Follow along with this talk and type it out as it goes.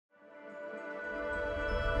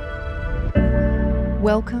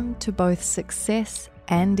Welcome to both Success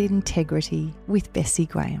and Integrity with Bessi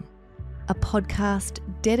Graham, a podcast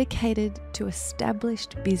dedicated to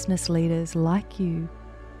established business leaders like you,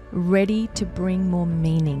 ready to bring more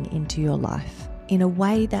meaning into your life in a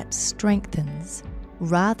way that strengthens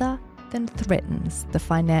rather than threatens the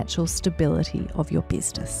financial stability of your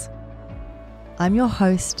business. I'm your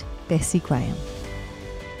host, Bessi Graham.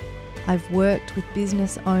 I've worked with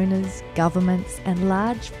business owners, governments, and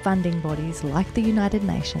large funding bodies like the United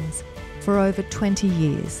Nations for over 20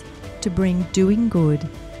 years to bring doing good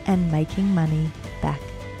and making money back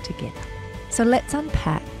together. So let's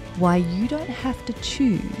unpack why you don't have to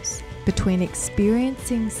choose between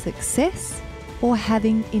experiencing success or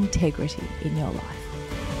having integrity in your life.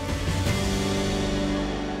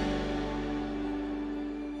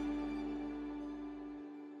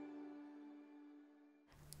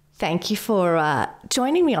 Thank you for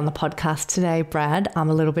joining me on the podcast today, Brad.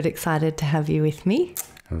 I'm a little bit excited to have you with me.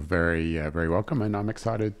 Very welcome, and I'm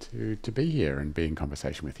excited to be here and be in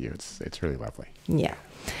conversation with you. It's really lovely. Yeah.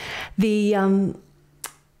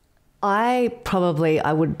 I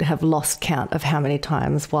would have lost count of how many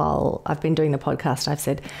times while I've been doing the podcast I've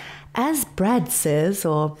said, as Brad says,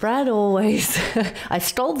 or Brad always, I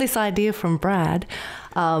stole this idea from Brad.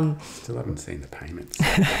 Still haven't seen the payments.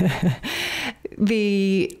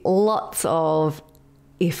 Lots of,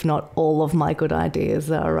 if not all of my good ideas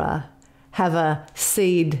are have a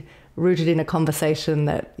seed rooted in a conversation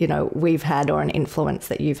that, you know, we've had or an influence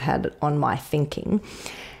that you've had on my thinking.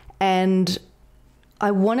 And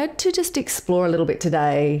I wanted to just explore a little bit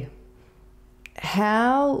today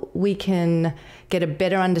how we can get a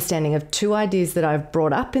better understanding of two ideas that I've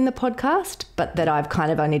brought up in the podcast, but that I've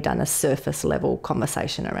kind of only done a surface level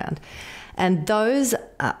conversation around. And those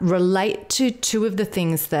relate to two of the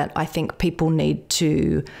things that I think people need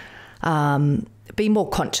to be more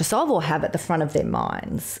conscious of or have at the front of their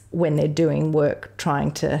minds when they're doing work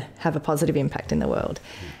trying to have a positive impact in the world.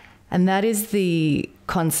 And that is the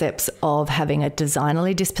concepts of having a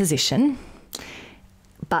designerly disposition,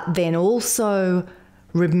 but then also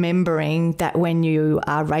remembering that when you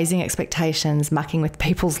are raising expectations, mucking with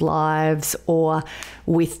people's lives, or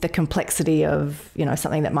with the complexity of, you know,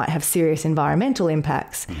 something that might have serious environmental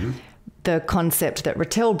impacts, the concept that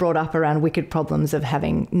Rattel brought up around wicked problems of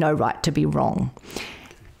having no right to be wrong.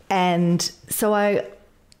 And so I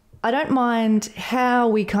don't mind how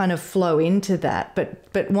we kind of flow into that,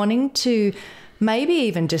 but wanting to maybe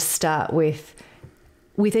even just start with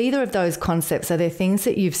either of those concepts. Are there things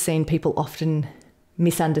that you've seen people often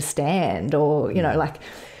misunderstand, or, you know, like,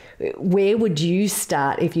 where would you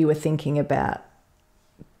start if you were thinking about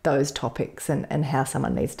those topics and how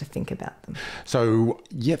someone needs to think about them? So,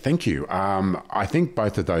 yeah, thank you. I think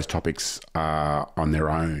both of those topics on their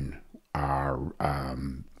own are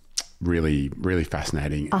really, really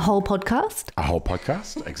fascinating. A whole podcast? A whole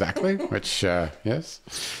podcast, exactly, which, yes,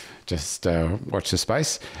 just watch the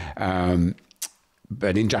space.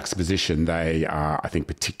 But in juxtaposition, they are, I think,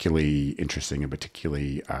 particularly interesting and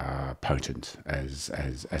particularly potent as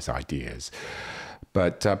ideas.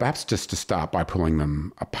 But perhaps just to start by pulling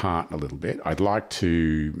them apart a little bit, I'd like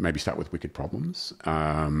to maybe start with wicked problems.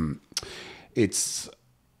 It's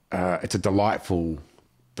a delightful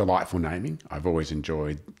naming. I've always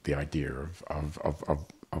enjoyed the idea of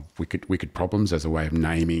wicked problems as a way of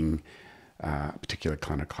naming a particular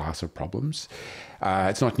kind of class of problems.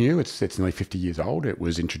 It's not new. It's nearly 50 years old. It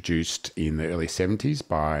was introduced in the early 70s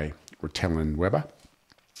by Rattel and Weber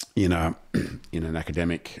in an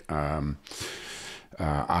academic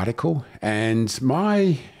article. And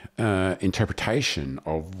my interpretation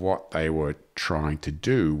of what they were trying to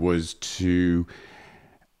do was to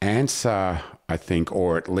answer, I think,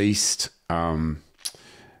 or at least fire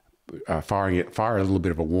a little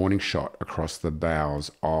bit of a warning shot across the bows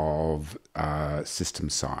of system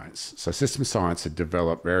science. So system science had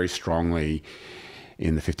developed very strongly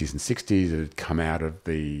in the 50s and 60s. It had come out of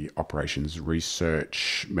the operations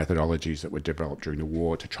research methodologies that were developed during the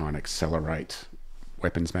war to try and accelerate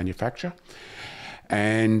weapons manufacture.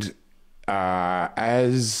 And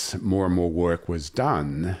as more and more work was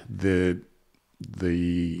done, the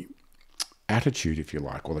attitude, if you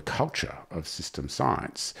like, or the culture of system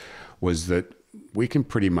science was that we can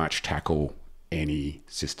pretty much tackle any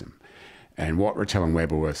system. And what Rattel and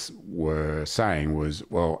Weber were saying was,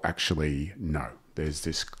 well, actually, no. There's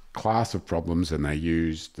this class of problems, and they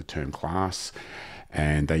use the term class,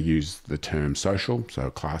 and they use the term social, so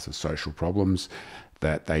a class of social problems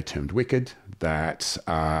that they termed wicked, that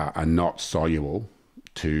are not soluble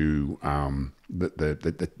to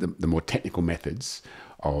the more technical methods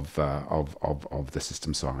of the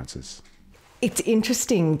system sciences. It's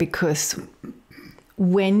interesting because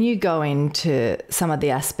when you go into some of the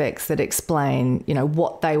aspects that explain, you know,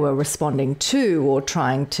 what they were responding to or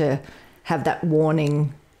trying to have that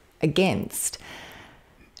warning against,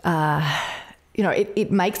 you know,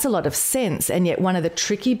 it makes a lot of sense. And yet one of the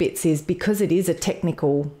tricky bits is because it is a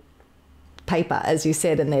technical paper, as you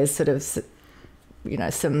said, and there's sort of, you know,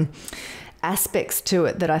 some aspects to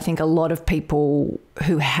it that I think a lot of people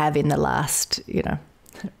who have in the last, you know,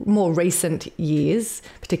 more recent years,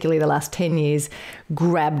 particularly the last 10 years,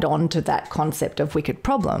 grabbed onto that concept of wicked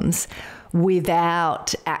problems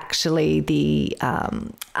without actually the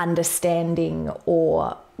understanding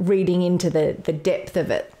or reading into the depth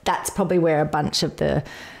of it. That's probably where a bunch of the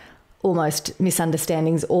almost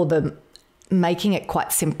misunderstandings or the making it quite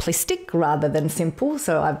simplistic rather than simple.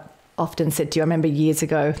 So I've often said to you, I remember years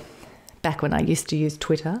ago, back when I used to use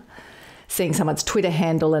Twitter, seeing someone's Twitter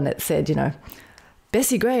handle and it said, you know,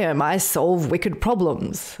 Bessi Graham, I solve wicked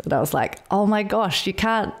problems. And I was like, oh my gosh, you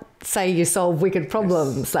can't say you solve wicked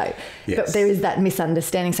problems. Like, but there is that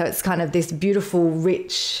misunderstanding. So it's kind of this beautiful,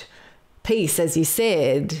 rich piece, as you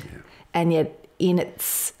said, and yet in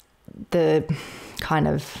its the kind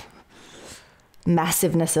of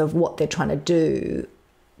massiveness of what they're trying to do,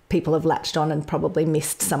 people have latched on and probably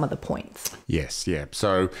missed some of the points. Yes, yeah.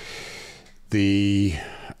 So I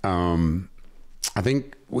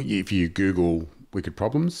think if you Google wicked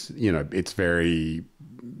problems, you know, it's very,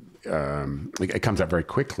 it comes up very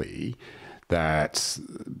quickly that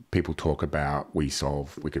people talk about we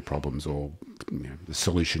solve wicked problems or, you know, the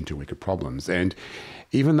solution to wicked problems. And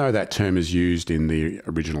even though that term is used in the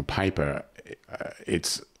original paper,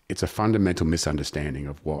 it's a fundamental misunderstanding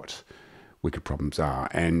of what wicked problems are.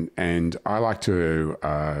 And I like to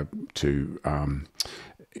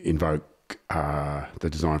invoke the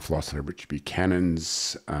design philosopher Richard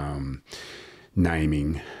Buchanan's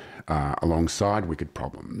naming alongside wicked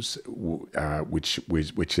problems, which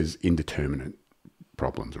is indeterminate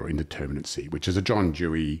problems or indeterminacy, which is a John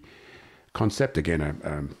Dewey concept, again,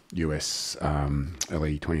 a US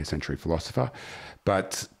early 20th century philosopher.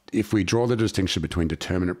 But if we draw the distinction between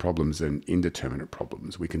determinate problems and indeterminate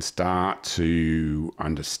problems, we can start to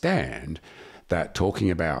understand that talking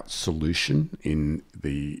about solution in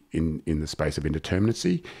the space of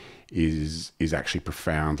indeterminacy is actually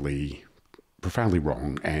profoundly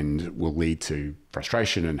wrong and will lead to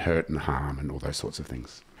frustration and hurt and harm and all those sorts of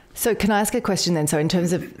things. So can I ask a question then? So in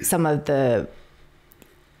terms of some of the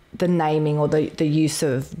naming or the use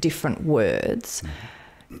of different words,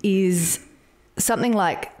 is something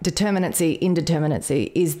like determinacy,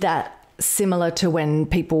 indeterminacy, is that similar to when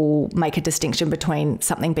people make a distinction between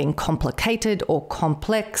something being complicated or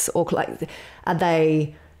complex, or like, are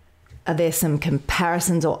there some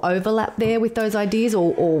comparisons or overlap there with those ideas,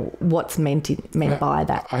 or what's meant by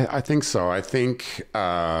that? I think so. I think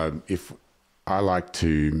if I like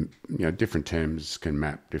to, you know, different terms can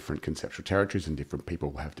map different conceptual territories and different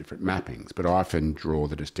people have different mappings, but I often draw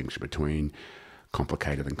the distinction between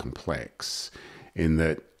complicated and complex in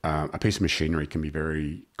that a piece of machinery can be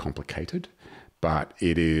very complicated, but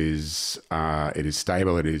it is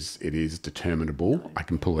stable. It is determinable. I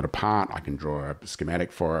can pull it apart. I can draw a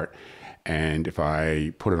schematic for it, and if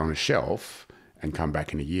I put it on a shelf and come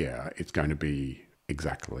back in a year, it's going to be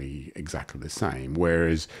exactly the same.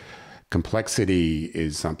 Whereas complexity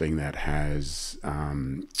is something that has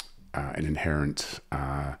an inherent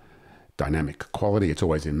dynamic quality. It's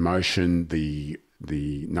always in motion.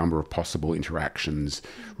 The number of possible interactions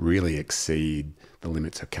really exceed the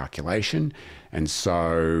limits of calculation. And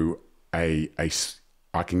so I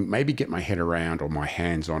can maybe get my head around or my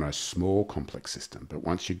hands on a small complex system, but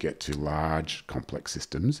once you get to large complex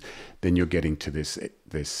systems, then you're getting to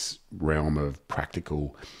this realm of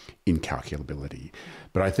practical incalculability.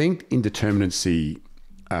 But I think indeterminacy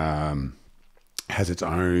has its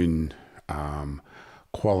own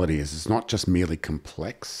quality. It's not just merely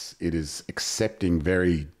complex, it is accepting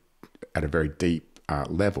at a very deep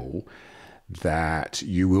level that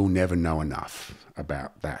you will never know enough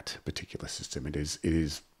about that particular system. There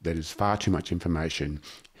is far too much information.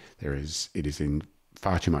 It is in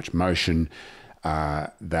far too much motion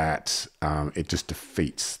that it just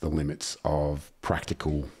defeats the limits of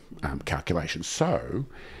practical calculation. So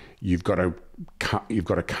you've got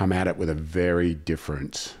to come at it with a very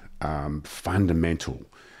different fundamental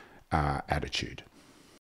attitude.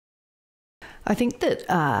 I think that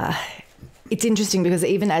it's interesting because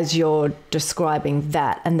even as you're describing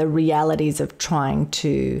that and the realities of trying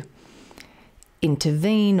to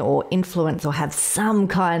intervene or influence or have some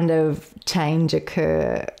kind of change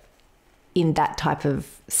occur in that type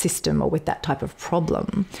of system or with that type of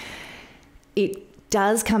problem, it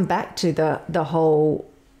does come back to the whole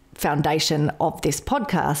foundation of this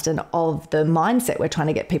podcast and of the mindset we're trying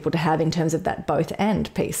to get people to have in terms of that both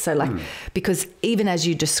and piece. So like, because even as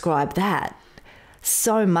you describe that,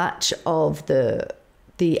 so much of the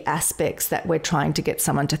aspects that we're trying to get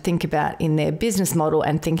someone to think about in their business model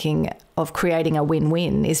and thinking of creating a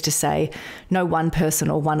win-win is to say no one person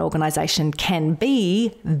or one organisation can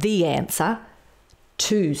be the answer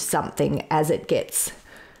to something as it gets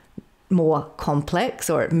more complex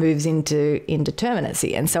or it moves into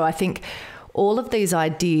indeterminacy. And so I think all of these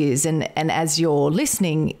ideas, and as you're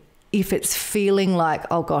listening, if it's feeling like,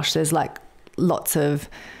 oh gosh, there's like lots of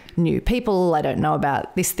new people, I don't know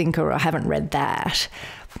about this thinker or I haven't read that,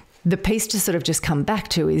 the piece to sort of just come back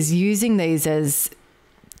to is using these as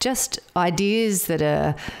just ideas that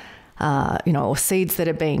are, or seeds that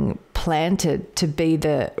are being planted to be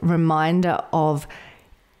the reminder of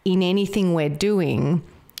in anything we're doing,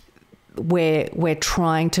 where we're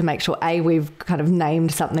trying to make sure, A, we've kind of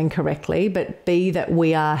named something correctly, but B, that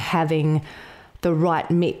we are having the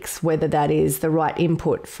right mix, whether that is the right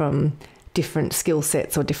input from different skill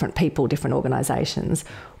sets or different people, different organisations,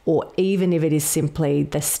 or even if it is simply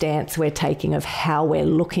the stance we're taking of how we're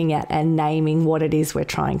looking at and naming what it is we're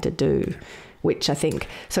trying to do, which I think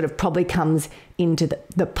sort of probably comes into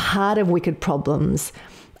the part of wicked problems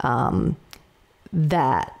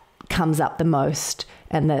that comes up the most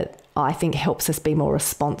and that I think helps us be more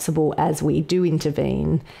responsible as we do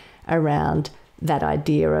intervene around that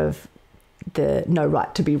idea of the no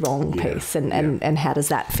right to be wrong piece and how does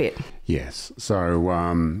that fit? Yes. So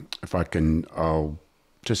if I can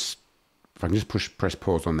just press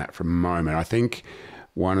pause on that for a moment. I think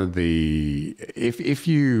one of the if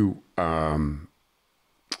you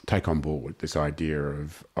take on board this idea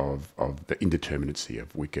of the indeterminacy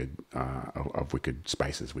of wicked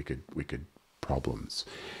spaces, wicked problems,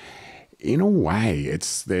 in a way,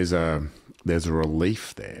 there's a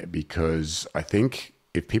relief there, because I think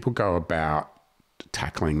if people go about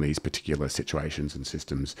tackling these particular situations and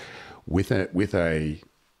systems with an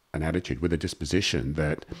attitude, with a disposition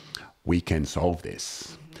that we can solve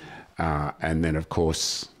this, and then of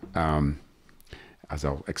course, as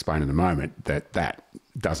I'll explain in a moment, that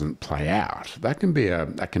doesn't play out, that can be a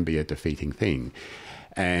defeating thing.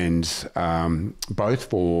 And both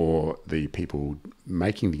for the people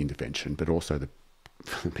making the intervention, but also the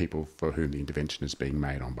people for whom the intervention is being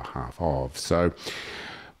made on behalf of. So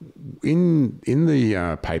in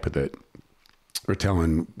the paper that Rethinking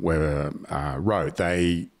and Weber wrote,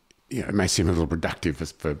 they, it may seem a little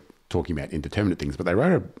reductive for talking about indeterminate things, but they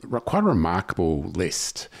wrote quite a remarkable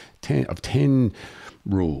list of 10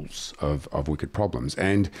 rules of wicked problems.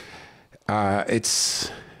 And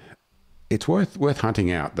it's worth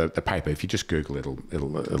hunting out the paper. If you just Google it,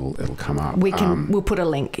 it'll come up. We'll put a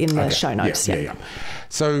link in the show notes. Yeah.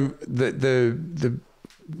 So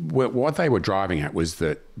what they were driving at was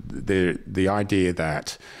that the idea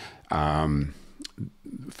that the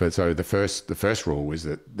first rule was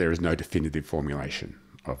that there is no definitive formulation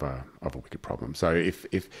of a wicked problem. So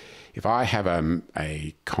if I have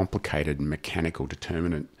a complicated mechanical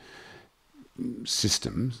determinant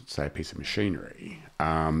system, say a piece of machinery,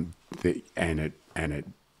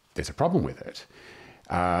 there's a problem with it,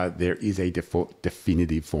 there is a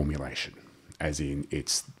definitive formulation, as in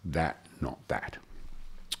it's that, not that.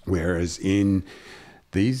 Whereas in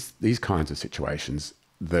these kinds of situations,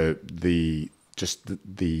 the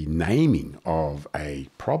naming of a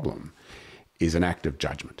problem is an act of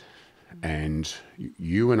judgment, and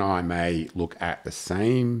you and I may look at the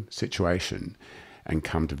same situation and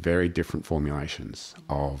come to very different formulations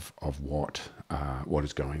of what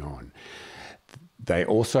is going on. They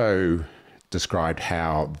also described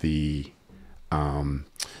how the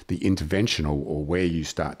intervention or where you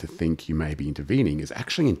start to think you may be intervening is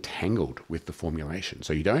actually entangled with the formulation.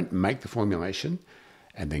 So you don't make the formulation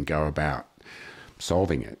and then go about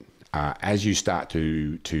solving it. As you start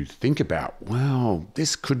to think about, well,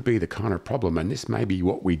 this could be the kind of problem and this may be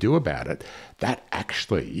what we do about it, that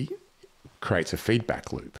actually creates a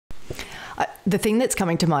feedback loop. The thing that's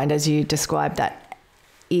coming to mind as you describe that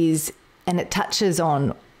is, and it touches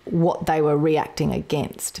on what they were reacting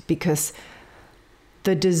against, because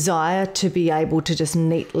the desire to be able to just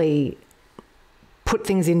neatly put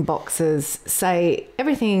things in boxes, say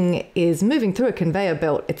everything is moving through a conveyor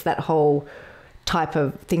belt, it's that whole type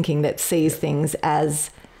of thinking that sees things as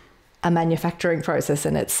a manufacturing process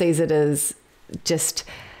and it sees it as just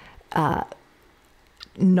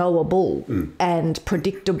knowable and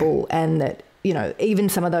predictable, and that, even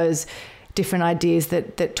some of those different ideas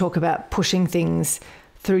that talk about pushing things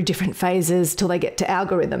through different phases till they get to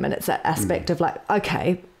algorithm, and it's that aspect of like,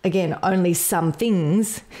 okay, again, only some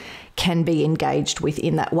things can be engaged with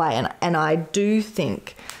in that way. And I do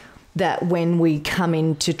think that when we come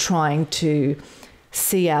into trying to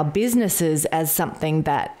see our businesses as something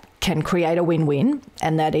that can create a win-win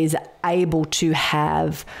and that is able to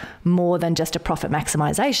have more than just a profit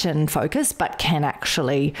maximization focus, but can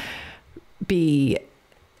actually be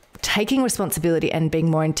taking responsibility and being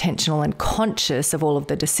more intentional and conscious of all of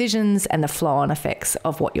the decisions and the flow-on effects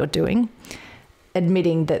of what you're doing,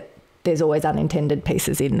 admitting that there's always unintended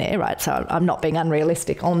pieces in there, right? So I'm not being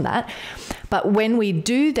unrealistic on that. But when we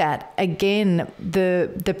do that, again,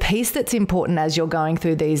 the piece that's important as you're going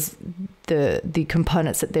through these, the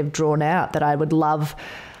components that they've drawn out that I would love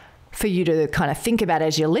for you to kind of think about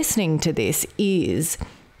as you're listening to this is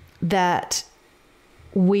that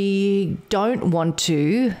we don't want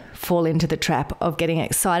to fall into the trap of getting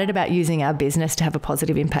excited about using our business to have a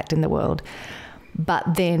positive impact in the world, but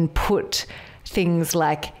then put things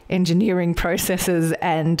like engineering processes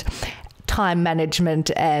and time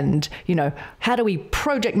management and, you know, how do we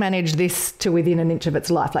project manage this to within an inch of its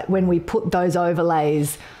life? Like when we put those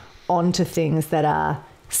overlays onto things that are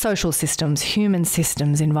social systems, human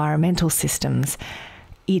systems, environmental systems,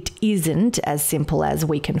 it isn't as simple as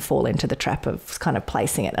we can fall into the trap of kind of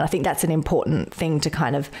placing it. And I think that's an important thing to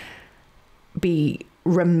kind of be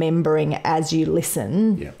remembering as you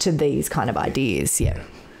listen to these kind of ideas. Yeah.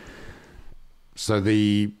 So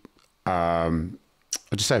I'll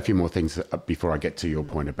just say a few more things before I get to your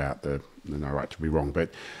point about the no right to be wrong.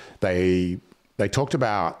 But they talked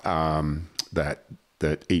about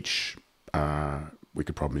that each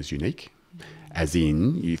wicked problem is unique, as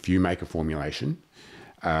in if you make a formulation,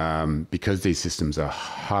 because these systems are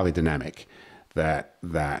highly dynamic,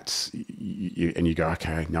 you go,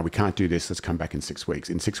 okay, now we can't do this. Let's come back in 6 weeks.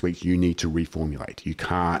 In 6 weeks, you need to reformulate. You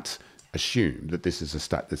can't assume that this is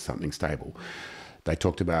there's something stable. They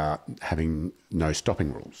talked about having no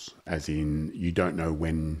stopping rules, as in you don't know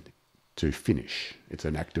when to finish. It's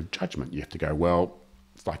an act of judgment. You have to go, well,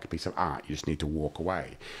 it's like a piece of art. You just need to walk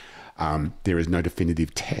away. There is no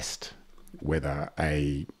definitive test whether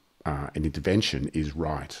an intervention is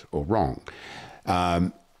right or wrong.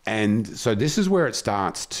 And so this is where it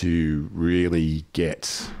starts to really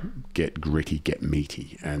get gritty, get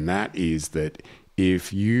meaty. And that is that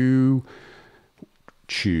if you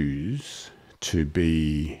choose to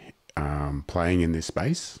be playing in this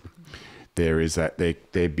space, there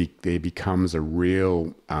becomes a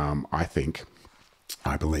real, I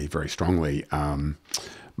believe very strongly,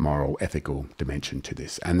 moral, ethical dimension to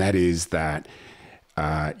this. And that is that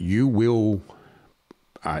you will,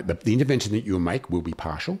 the intervention that you'll make will be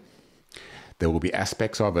partial. There will be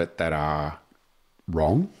aspects of it that are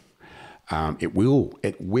wrong. It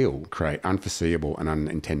will create unforeseeable and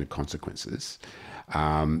unintended consequences.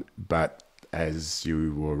 But as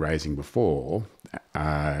you were raising before,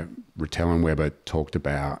 Rettel and Weber talked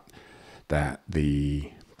about that the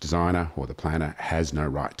designer or the planner has no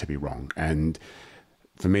right to be wrong. And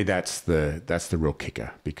for me, that's the real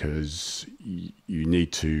kicker, because you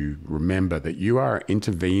need to remember that you are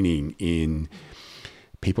intervening in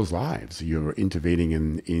people's lives. You're intervening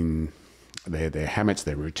in their habits,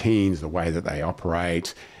 their routines, the way that they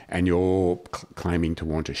operate, and you're claiming to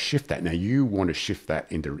want to shift that. Now, you want to shift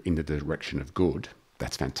that in the direction of good.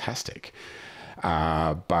 That's fantastic.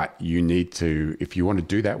 But you need to, if you want to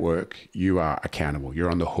do that work, you are accountable.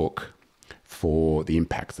 You're on the hook for the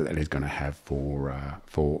impacts that is going to have for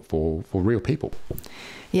real people.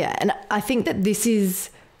 Yeah, and I think that this is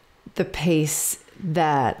the piece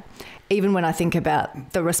that, even when I think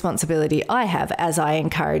about the responsibility I have as I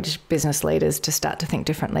encourage business leaders to start to think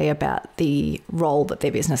differently about the role that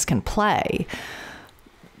their business can play,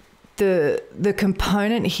 the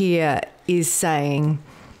component here is saying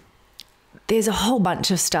there's a whole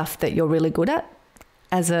bunch of stuff that you're really good at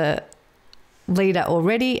as a leader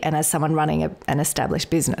already and as someone running an established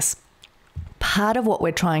business. Part of what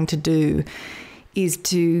we're trying to do is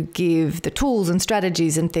to give the tools and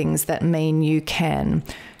strategies and things that mean you can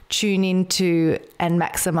tune into and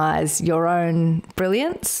maximize your own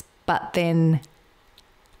brilliance, but then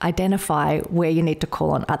identify where you need to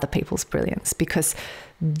call on other people's brilliance, because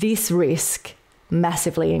this risk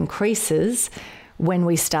massively increases when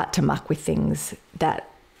we start to muck with things that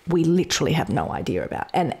we literally have no idea about.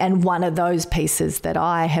 And one of those pieces that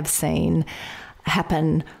I have seen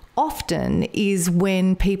happen often is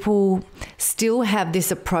when people still have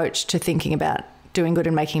this approach to thinking about doing good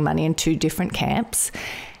and making money in two different camps,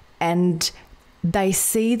 and they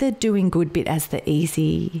see the doing good bit as the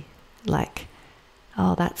easy, like,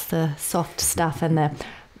 oh, that's the soft stuff, and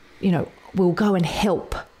the, we'll go and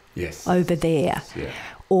help over there. Yeah.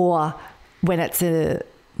 Or when it's a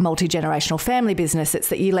multi-generational family business. It's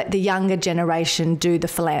that you let the younger generation do the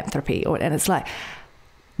philanthropy. And it's like,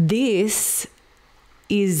 this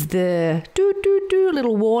is the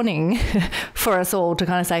little warning for us all to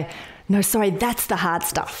kind of say, no, sorry, that's the hard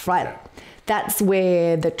stuff, right? Yeah. That's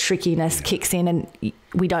where the trickiness kicks in, and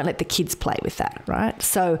we don't let the kids play with that, right?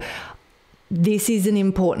 So this is an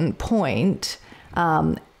important point,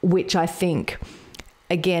 which I think,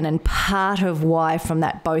 again, and part of why from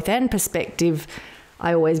that both and perspective,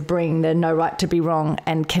 I always bring the no right to be wrong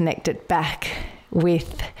and connect it back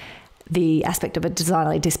with the aspect of a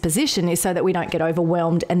designerly disposition, is so that we don't get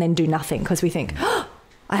overwhelmed and then do nothing, because we think, oh,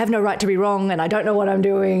 I have no right to be wrong and I don't know what I'm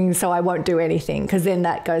doing, so I won't do anything, because then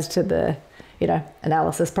that goes to the,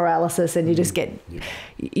 analysis paralysis, and you just get,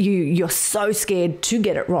 you're so scared to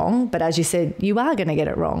get it wrong. But as you said, you are going to get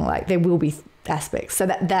it wrong. Like, there will be aspects. So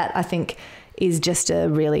that I think is just a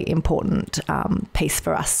really important piece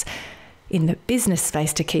for us in the business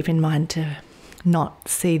space to keep in mind, to not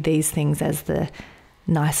see these things as the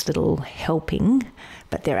nice little helping,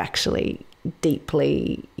 but they're actually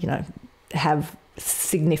deeply, have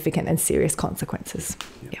significant and serious consequences.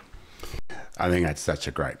 Yeah. I think that's such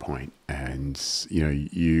a great point. And,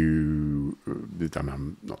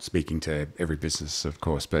 I'm not speaking to every business, of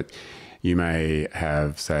course, but you may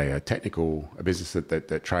have, say, a business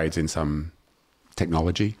that trades in some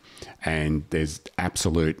technology, and there's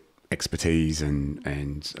absolute expertise and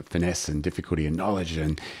finesse and difficulty and knowledge,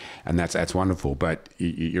 and that's wonderful. But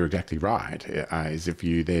you're exactly right. Is if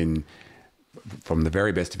you then, from the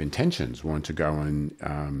very best of intentions, want to go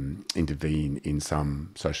and intervene in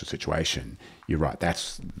some social situation, you're right.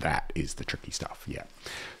 That is the tricky stuff. Yeah.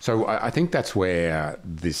 So I think that's where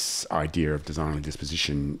this idea of design and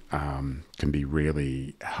disposition can be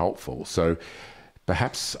really helpful. So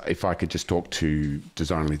perhaps if I could just talk to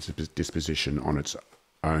design and disposition on its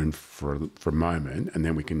own for a moment, and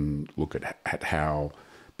then we can look at how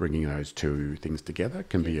bringing those two things together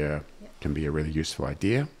can be a really useful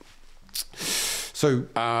idea. So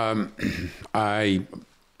I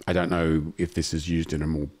don't know if this is used in a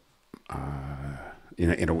more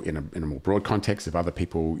in a more broad context, if other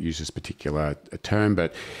people use this particular term,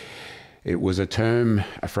 but it was a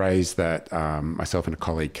phrase that myself and a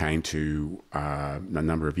colleague came to a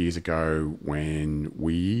number of years ago when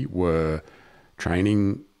we were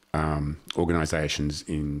training organisations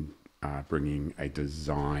in bringing a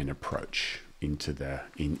design approach into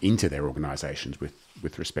their organisations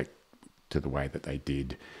with respect to the way that they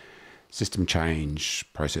did system change,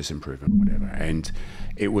 process improvement, whatever. And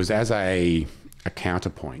it was as a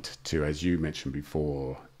counterpoint to, as you mentioned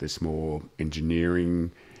before, this more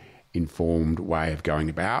engineering informed way of going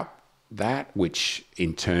about that, which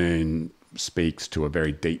in turn speaks to a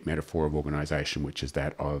very deep metaphor of organisation, which is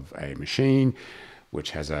that of a machine,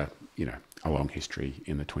 which has a long history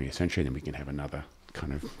in the 20th century. Then we can have another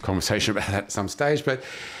kind of conversation about that at some stage. But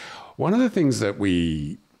one of the things that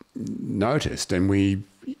we noticed, and we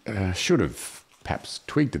should have perhaps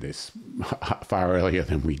twigged to this far earlier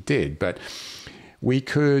than we did, but we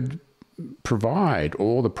could provide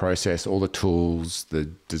all the process, all the tools, the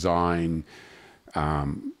design,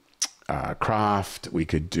 craft. We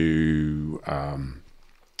could do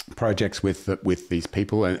projects with these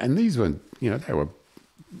people, and these were, they were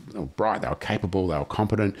bright, they were capable, they were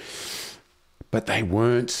competent, but they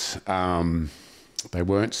weren't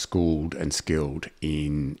schooled and skilled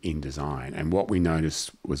in design. And what we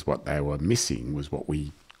noticed was what they were missing was what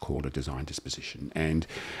we called a design disposition. And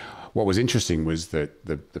what was interesting was that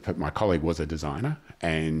my colleague was a designer,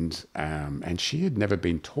 and she had never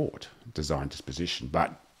been taught design disposition,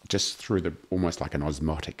 but just through almost like an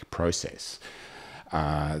osmotic process,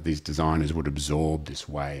 these designers would absorb this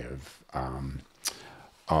way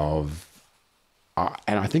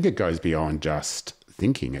and I think it goes beyond just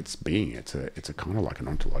thinking, it's being. It's a kind of like an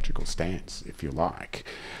ontological stance, if you like.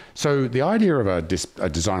 So the idea of a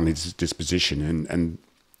design disposition, and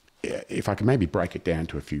if I can maybe break it down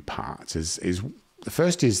to a few parts, is the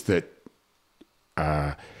first is that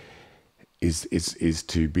is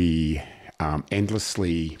to be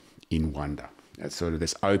endlessly in wonder. That's sort of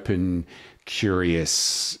this open,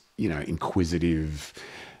 curious, inquisitive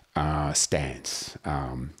stance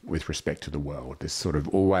with respect to the world. This sort of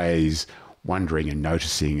always wondering and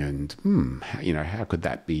noticing, and how could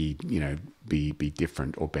that be be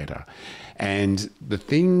different or better? And the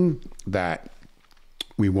thing that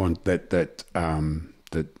we want that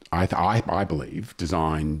I believe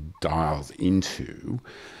design dials into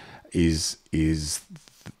is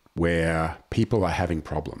where people are having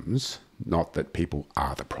problems, not that people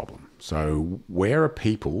are the problem. So where are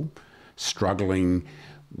people struggling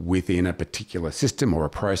within a particular system or a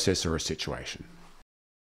process or a situation?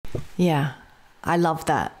 Yeah, I love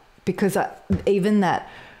that, because even that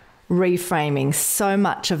reframing, so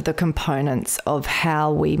much of the components of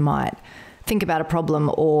how we might think about a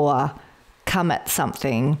problem or come at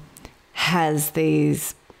something has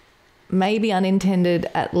these maybe unintended,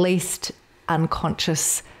 at least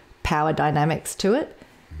unconscious power dynamics to it.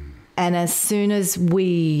 And as soon as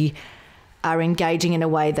we are engaging in a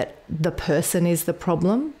way that the person is the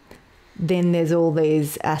problem, then there's all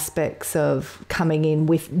these aspects of coming in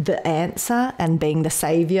with the answer and being the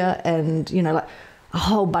savior, and, you know, like a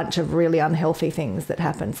whole bunch of really unhealthy things that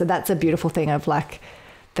happen. So that's a beautiful thing of like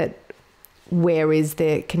that. Where is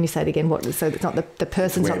there? Can you say it again? So it's not the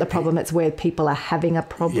person's not the problem. It's where people are having a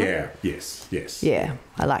problem. Yeah. Yes. Yeah.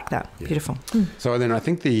 I like that. Yeah. Beautiful. So then I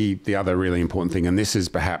think the other really important thing, and this is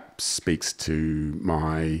perhaps speaks to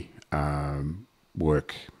my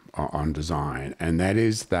work on design, and that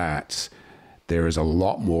is that there is a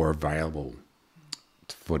lot more available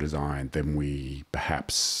for design than we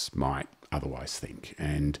perhaps might otherwise think.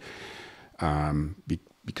 And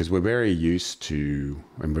because we're very used to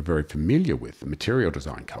and we're very familiar with the material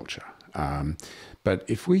design culture. But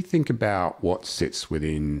if we think about what sits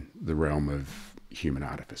within the realm of human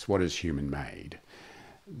artifice, what is human made,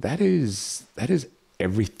 that is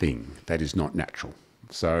everything that is not natural.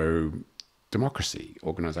 So democracy,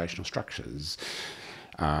 organizational structures,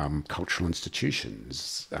 cultural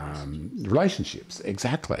institutions, relationships,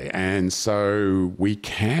 exactly. And so we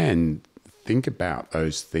can think about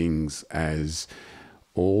those things as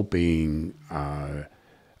all being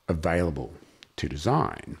available to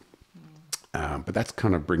design. But that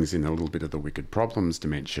kind of brings in a little bit of the wicked problems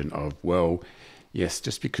dimension of, well, yes,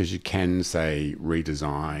 just because you can, say,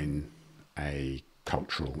 redesign a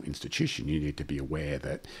cultural institution, you need to be aware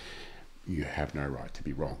that you have no right to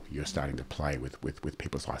be wrong. You're starting to play with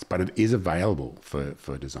people's lives. But it is available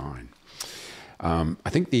for design. I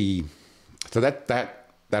think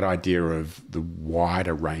that idea of the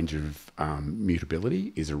wider range of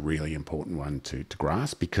mutability is a really important one to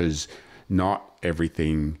grasp, because not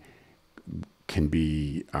everything can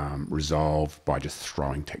be resolved by just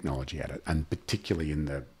throwing technology at it, and particularly in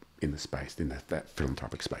the space, in that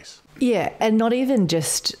philanthropic space. Yeah, and not even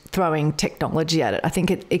just throwing technology at it. I think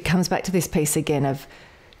it comes back to this piece again of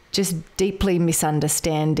just deeply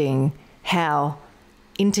misunderstanding how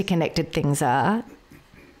interconnected things are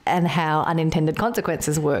and how unintended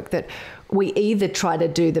consequences work, that we either try to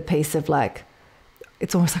do the piece of like,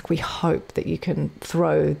 it's almost like we hope that you can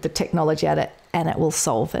throw the technology at it and it will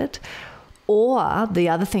solve it. Or the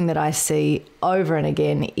other thing that I see over and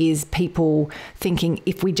again is people thinking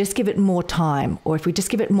if we just give it more time, or if we just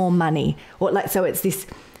give it more money, or like, so it's this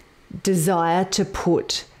desire to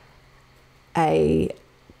put a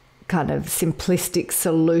kind of simplistic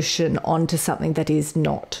solution onto something that is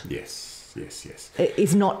not. Yes. It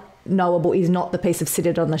is not knowable, is not the piece of sit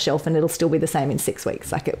it on the shelf and it'll still be the same in 6 weeks.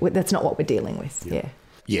 Like that's not what we're dealing with. Yeah.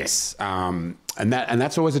 Yes. And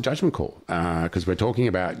that's always a judgment call, because we're talking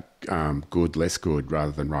about good, less good,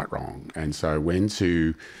 rather than right, wrong. And so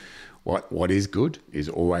what is good is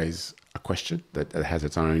always a question that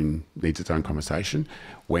needs its own conversation.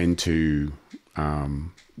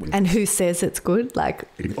 And who says it's good? Like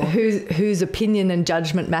whose opinion and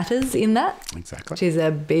judgment matters in that? Exactly. Which is a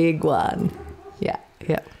big one. Yeah.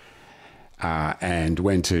 And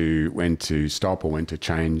when to stop or when to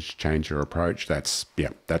change your approach. There's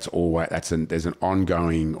an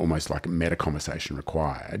ongoing, almost like a meta conversation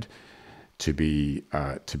required to be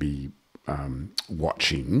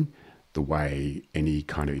watching the way any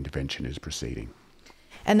kind of intervention is proceeding.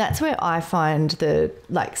 And that's where I find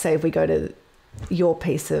say if we go to your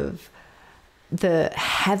piece of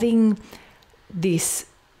having this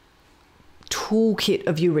toolkit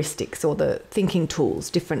of heuristics, or the thinking tools,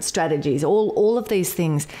 different strategies, all of these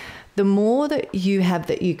things, the more that you have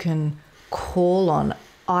that you can call on,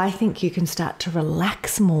 I think you can start to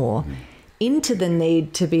relax more into the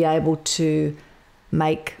need to be able to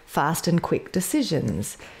make fast and quick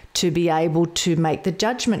decisions, to be able to make the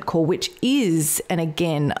judgment call, which is, and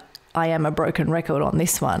again, I am a broken record on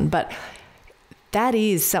this one, but that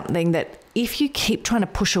is something that if you keep trying to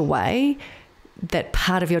push away, that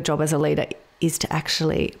part of your job as a leader is to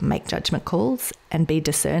actually make judgment calls and be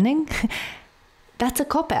discerning. That's a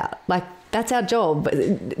cop-out. Like, that's our job.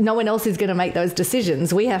 No one else is going to make those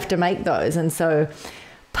decisions. We have to make those. And so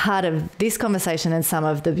part of this conversation and some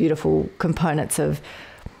of the beautiful components of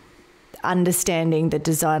understanding the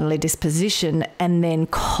designerly disposition and then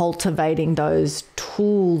cultivating those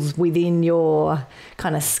tools within your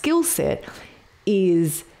kind of skill set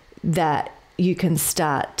is that you can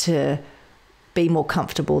start to be more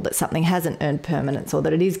comfortable that something hasn't earned permanence, or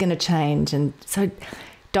that it is going to change. And so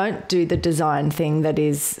don't do the design thing that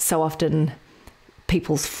is so often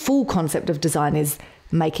people's full concept of design is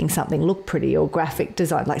making something look pretty or graphic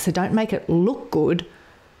design. Like, so don't make it look good.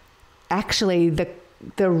 Actually,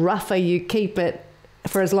 the rougher you keep it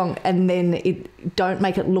for as long, and then don't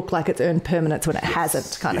make it look like it's earned permanence when it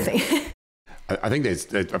hasn't, kind of thing. I think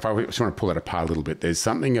if I just want to pull that apart a little bit, there's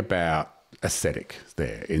something about aesthetic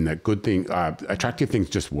there in that good thing, attractive things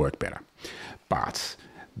just work better. But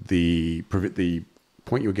the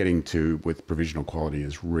point you're getting to with provisional quality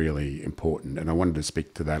is really important, and I wanted to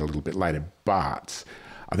speak to that a little bit later. But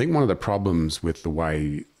I think one of the problems with the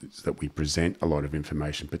way that we present a lot of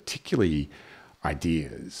information, particularly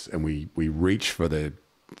ideas, and we reach for the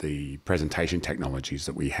presentation technologies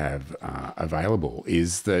that we have available,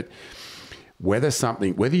 is that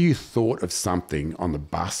whether you thought of something on the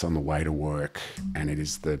bus on the way to work and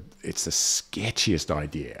it's the sketchiest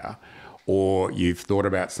idea, or you've thought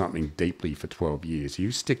about something deeply for 12 years,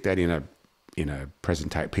 you stick that in a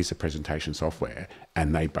piece of presentation software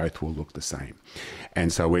and they both will look the same.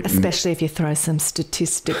 And so especially if you throw some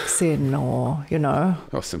statistics in, or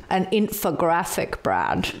awesome. An infographic,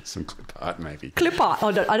 Brad. Some clip art maybe. Clip art. Oh,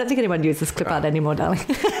 I don't think anyone uses clip art anymore, darling.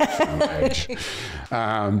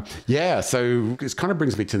 So this kind of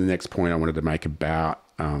brings me to the next point I wanted to make about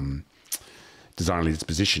design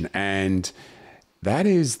disposition, and that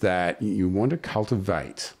is that you want to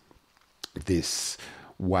cultivate this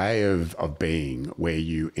way of being where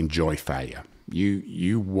you enjoy failure.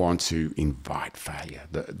 You want to invite failure.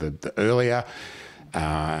 The earlier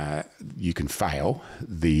you can fail,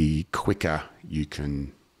 the quicker you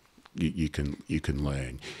can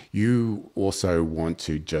learn. You also want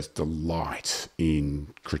to just delight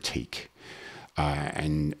in critique,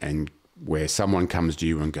 and where someone comes to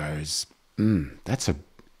you and goes, that's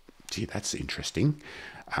interesting,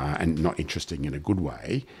 and not interesting in a good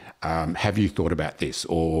way. Have you thought about this?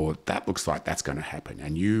 Or that looks like that's going to happen.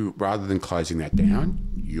 And you, rather than closing that down,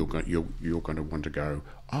 you're going to want to go,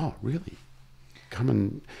 oh, really? Come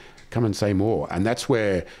and say more. And that's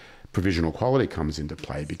where provisional quality comes into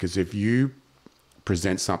play, because if you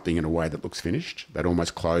present something in a way that looks finished, that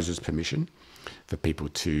almost closes permission for people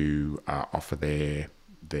to offer their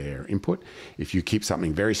input. If you keep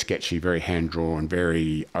something very sketchy, very hand-drawn,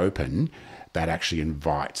 very open, that actually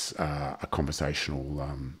invites a conversational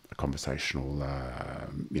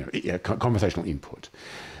input.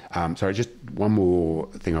 So just one more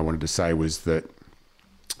thing I wanted to say was that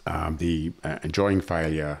the enjoying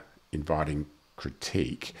failure, inviting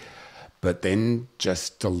critique, but then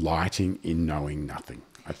just delighting in knowing nothing.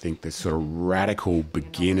 I think this sort of radical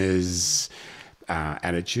beginner's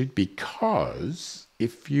attitude, because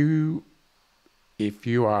if you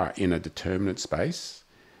are in a determinate space,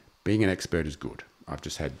 being an expert is good. I've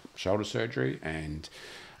just had shoulder surgery and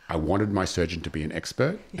I wanted my surgeon to be an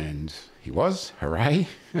expert, and he was, hooray.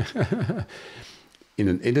 In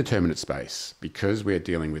an indeterminate space, because we're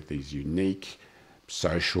dealing with these unique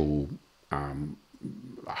social,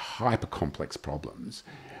 hyper-complex problems,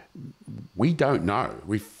 we don't know.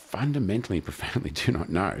 We fundamentally, profoundly do not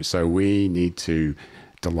know. So we need to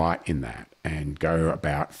delight in that and go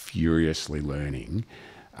about furiously learning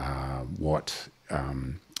what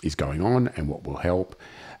is going on and what will help.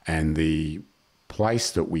 And the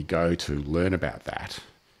place that we go to learn about that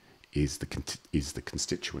is the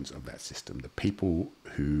constituents of that system, the people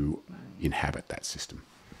who inhabit that system.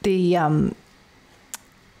 I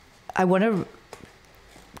want to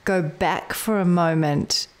go back for a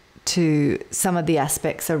moment to some of the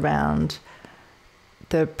aspects around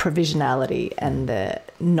the provisionality and the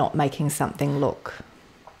not making something look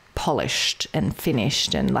polished and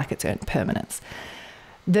finished and like it's earned permanence.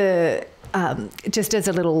 Just as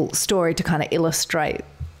a little story to kind of illustrate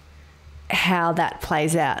how that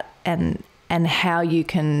plays out and how you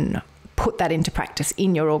can put that into practice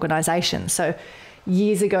in your organisation. So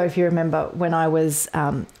years ago, if you remember, when I was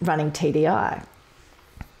running TDI,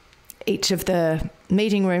 each of the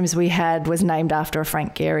meeting rooms we had was named after a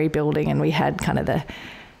Frank Gehry building, and we had kind of the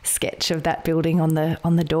sketch of that building on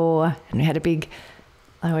the door, and we had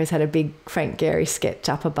I always had a big Frank Gehry sketch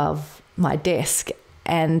up above my desk.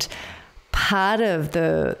 And part of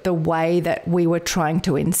the way that we were trying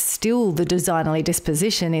to instill the designerly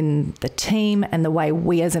disposition in the team and the way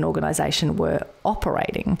we as an organisation were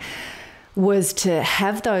operating was to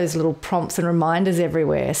have those little prompts and reminders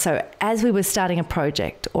everywhere. So as we were starting a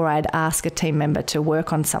project, or I'd ask a team member to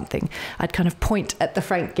work on something, I'd kind of point at the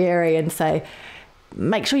Frank Gehry and say,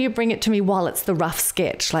 make sure you bring it to me while it's the rough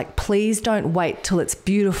sketch. Like, please don't wait till it's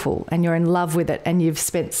beautiful and you're in love with it and you've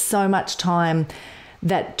spent so much time,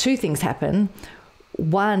 that two things happen.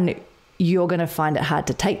 One, you're going to find it hard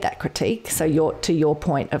to take that critique. So you're, to your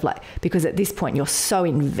point of like, because at this point you're so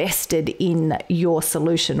invested in your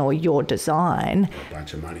solution or your design. A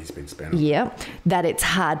bunch of money's been spent on it. Yeah, that it's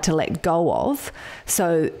hard to let go of.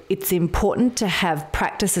 So it's important to have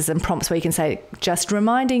practices and prompts where you can say, just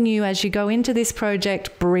reminding you as you go into this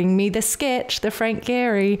project, bring me the sketch, the Frank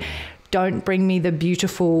Gehry. Don't bring me the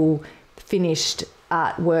beautiful finished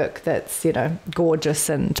artwork that's, you know, gorgeous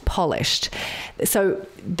and polished. So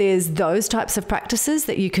there's those types of practices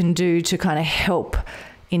that you can do to kind of help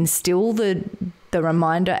instill the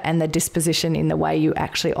reminder and the disposition in the way you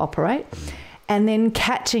actually operate. And then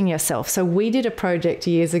catching yourself. So we did a project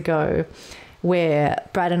years ago where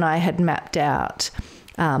Brad and I had mapped out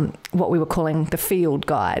what we were calling the field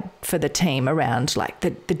guide for the team around like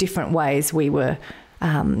the different ways we were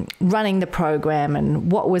running the program and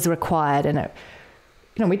what was required. And it,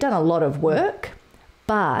 you know, we'd done a lot of work,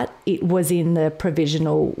 but it was in the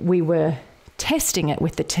provisional. We were testing it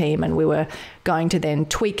with the team and we were going to then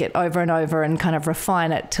tweak it over and over and kind of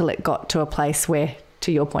refine it till it got to a place where,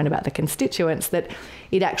 to your point about the constituents, that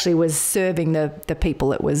it actually was serving the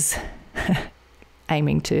people it was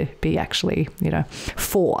aiming to be actually, you know,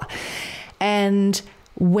 for. And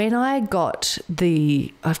when I got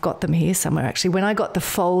I've got them here somewhere actually, when I got the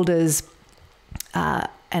folders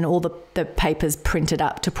and all the papers printed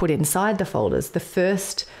up to put inside the folders, the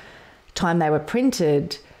first time they were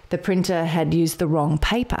printed, the printer had used the wrong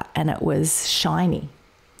paper and it was shiny.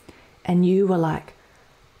 And you were like,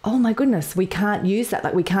 oh my goodness, we can't use that.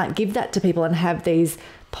 Like we can't give that to people and have these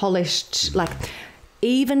polished, like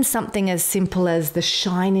even something as simple as the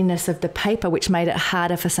shininess of the paper, which made it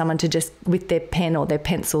harder for someone to just with their pen or their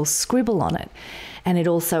pencil scribble on it. And it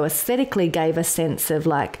also aesthetically gave a sense of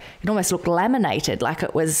like, it almost looked laminated, like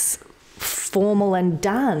it was formal and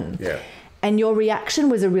done. Yeah. And your reaction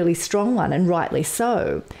was a really strong one, and rightly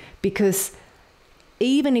so, because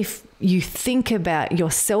even if you think about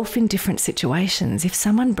yourself in different situations, if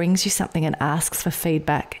someone brings you something and asks for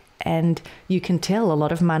feedback and you can tell a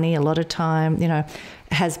lot of money, a lot of time, you know,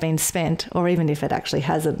 has been spent, or even if it actually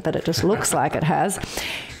hasn't, but it just looks like it has,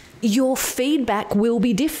 your feedback will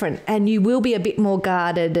be different and you will be a bit more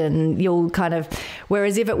guarded and you'll kind of,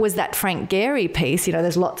 whereas if it was that Frank Gehry piece, you know,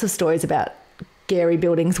 there's lots of stories about Gehry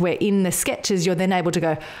buildings where in the sketches you're then able to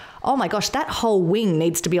go, oh my gosh, that whole wing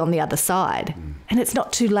needs to be on the other side. And it's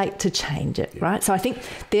not too late to change it, right? So I think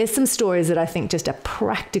there's some stories that I think just are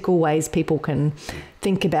practical ways people can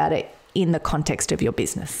think about it in the context of your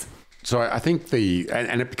business. So I think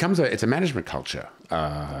and it becomes it's a management culture.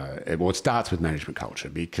 It starts with management culture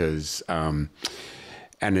because, and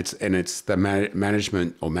it's the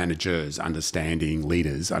management or managers understanding,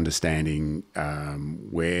 leaders understanding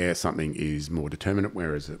where something is more determinate,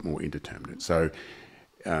 where is it more indeterminate. So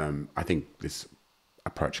I think this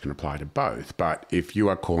approach can apply to both. But if you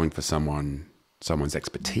are calling for someone's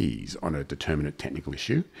expertise on a determinate technical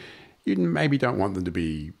issue, you maybe don't want them to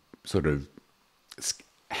be sort of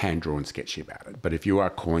hand-drawn sketchy about it. But if you are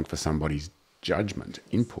calling for somebody's judgment,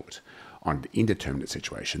 input on an indeterminate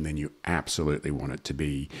situation, then you absolutely want it to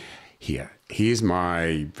be here. Here's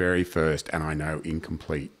my very first, and I know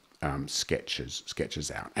incomplete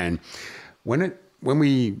sketches out. And when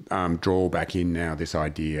we draw back in now this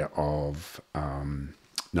idea of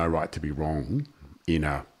no right to be wrong in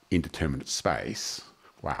a indeterminate space,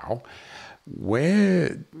 wow,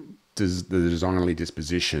 where does the designerly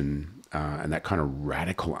disposition and that kind of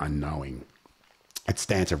radical unknowing, its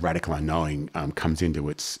stance of radical unknowing comes into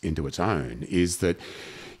its own, is that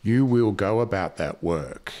you will go about that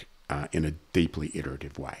work in a deeply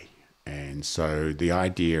iterative way. And so the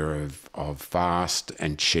idea of fast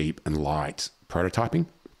and cheap and light prototyping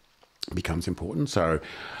becomes important. So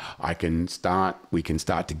we can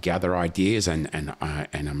start to gather ideas, and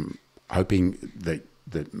I'm hoping that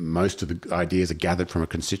most of the ideas are gathered from a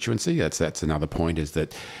constituency. That's another point, is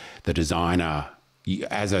that the designer,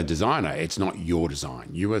 as a designer, it's not your design.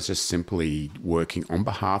 You are just simply working on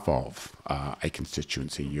behalf of a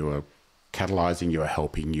constituency. You are catalyzing, you are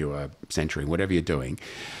helping, you are centering, whatever you're doing,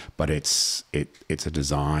 but it's a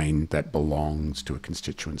design that belongs to a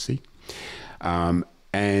constituency.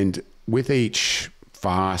 And with each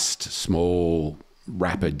fast, small,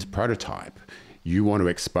 rapid prototype, you want to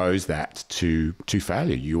expose that to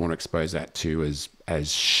failure. You want to expose that to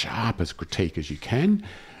as sharp as critique as you can,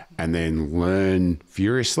 and then learn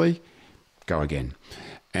furiously, go again.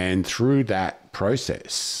 And through that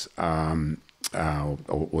process, or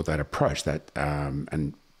that approach,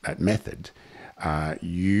 and that method,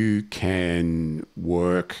 you can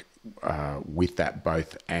work with that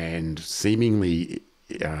both and seemingly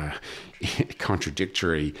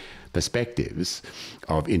contradictory perspectives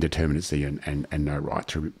of indeterminacy and no right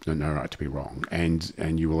to be wrong,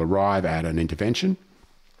 and you will arrive at an intervention,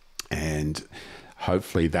 and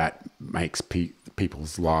hopefully that makes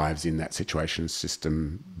people's lives in that situation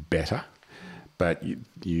system better. But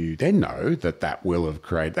you then know that will have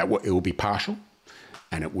created it will be partial,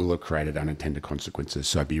 and it will have created unintended consequences.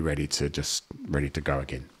 So be ready to go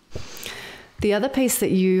again. The other piece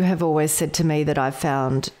that you have always said to me that I've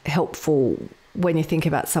found helpful when you think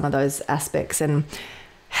about some of those aspects and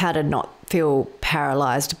how to not feel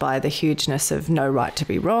paralysed by the hugeness of no right to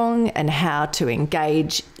be wrong, and how to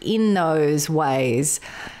engage in those ways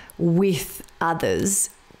with others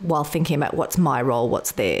while thinking about what's my role,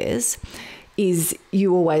 what's theirs, is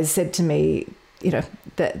you always said to me, you know,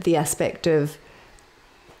 that the aspect of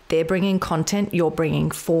they're bringing content, you're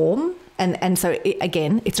bringing form. And so,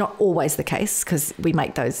 again, it's not always the case, because we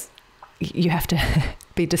make those, you have to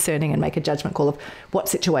be discerning and make a judgment call of what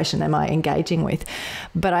situation am I engaging with.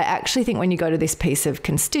 But I actually think when you go to this piece of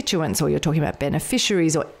constituents, or you're talking about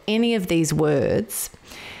beneficiaries, or any of these words,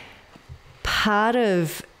 part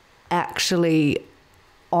of actually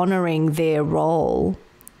honouring their role,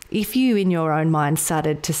 if you in your own mind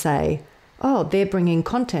started to say, oh, they're bringing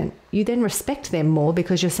content, you then respect them more,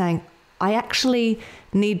 because you're saying, I actually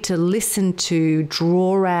need to listen to,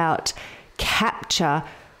 draw out, capture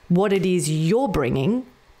what it is you're bringing,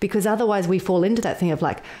 because otherwise we fall into that thing of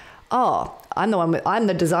like, oh, I'm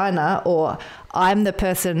the designer, or I'm the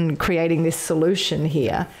person creating this solution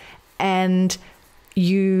here. And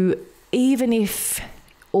you, even if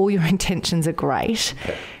all your intentions are great,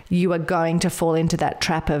 you are going to fall into that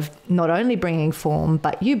trap of not only bringing form,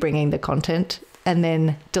 but you bringing the content and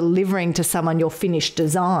then delivering to someone your finished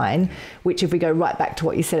design, which, if we go right back to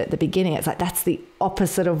what you said at the beginning, it's like that's the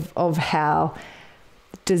opposite of how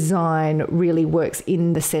design really works,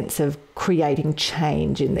 in the sense of creating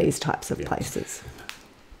change in these types of places.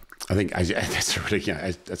 I think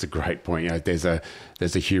that's a great point. There's a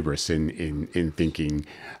hubris in thinking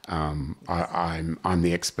I'm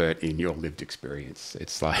the expert in your lived experience.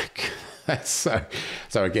 It's like that's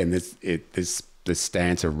so again, this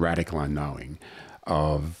stance of radical unknowing,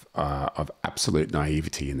 of absolute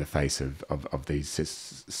naivety in the face of these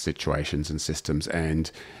situations and systems,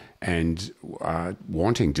 and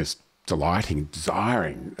wanting, just delighting,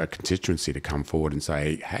 desiring a constituency to come forward and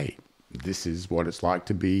say, hey, this is what it's like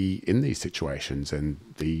to be in these situations, and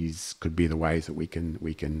these could be the ways that we can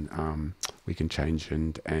change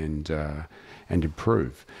and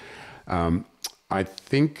improve. I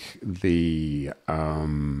think the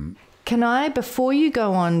Can I, before you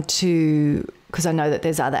go on to, because I know that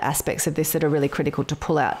there's other aspects of this that are really critical to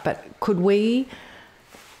pull out, but could we,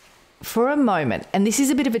 for a moment, and this is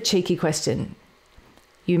a bit of a cheeky question,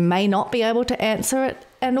 you may not be able to answer it,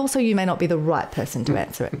 and also you may not be the right person to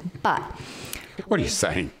answer it, but... What are you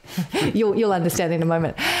saying? You'll understand in a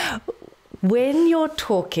moment. When you're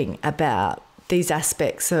talking about these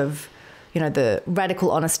aspects of, the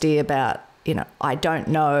radical honesty about, I don't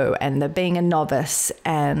know, and the being a novice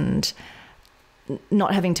and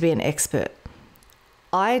not having to be an expert,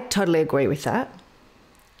 I totally agree with that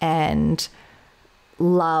and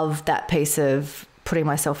love that piece of putting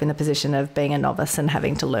myself in the position of being a novice and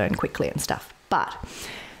having to learn quickly and stuff. But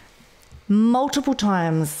multiple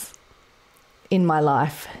times in my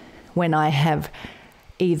life when I have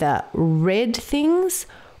either read things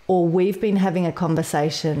or we've been having a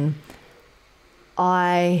conversation,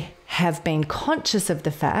 I have been conscious of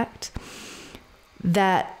the fact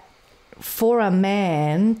that for a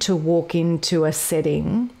man to walk into a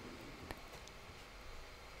setting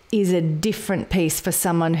is a different piece for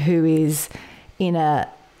someone who is in a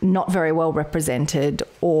not very well represented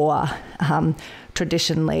or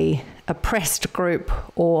traditionally oppressed group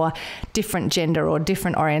or different gender or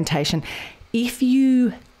different orientation. If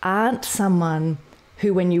you aren't someone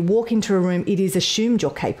who, when you walk into a room, it is assumed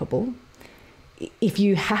you're capable, if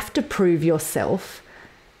you have to prove yourself,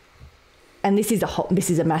 and this is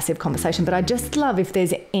a massive conversation, but I just love if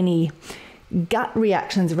there's any gut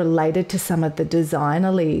reactions related to some of the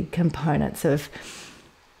designerly components of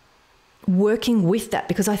working with that,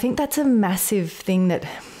 because I think that's a massive thing. That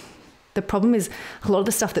the problem is a lot of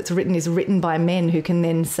the stuff that's written is written by men who can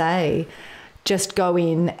then say, just go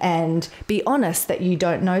in and be honest that you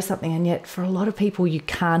don't know something. And yet for a lot of people, you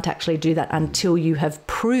can't actually do that until you have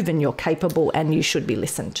proven you're capable and you should be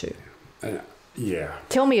listened to. Yeah.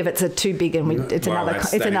 Tell me if it's too big and it's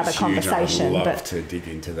another conversation. I'd love to dig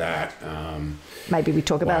into that. Maybe we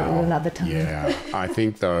talk about it another time. Yeah. I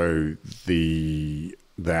think though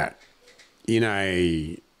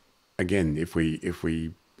again, if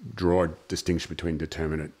we draw a distinction between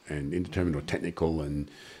determinate and indeterminate, or technical and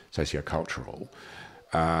sociocultural,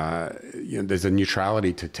 there's a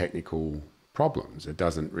neutrality to technical problems. It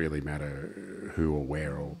doesn't really matter who or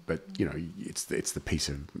where, but it's the piece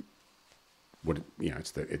of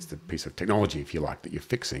it's the piece of technology, if you like, that you're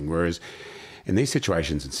fixing. Whereas in these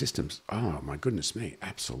situations and systems, oh my goodness me,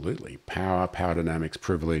 absolutely, power dynamics,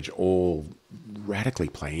 privilege, all radically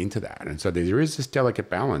play into that. And so there is this delicate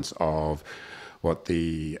balance of what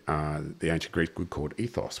the ancient Greeks would call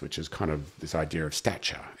ethos, which is kind of this idea of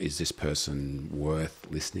stature. Is this person worth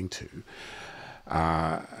listening to?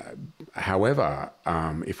 However,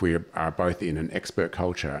 if we are both in an expert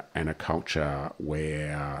culture and a culture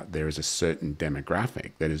where there is a certain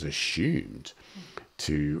demographic that is assumed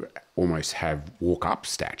to almost have walk-up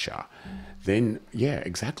stature, then, yeah,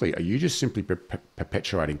 exactly. Are you just simply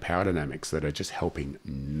perpetuating power dynamics that are just helping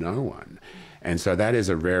no one? And so that is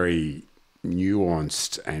a very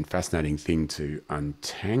nuanced and fascinating thing to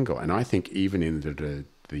untangle. And I think even in the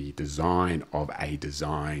design of a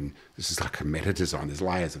design, this is like a meta design, there's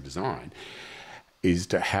layers of design, is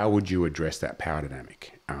to how would you address that power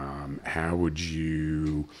dynamic? How would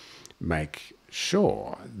you make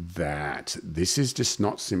sure that this is just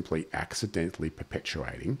not simply accidentally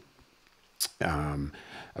perpetuating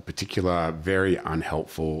a particular very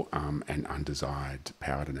unhelpful and undesired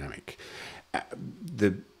power dynamic?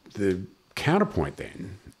 The counterpoint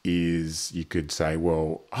then is you could say,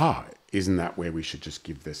 well, isn't that where we should just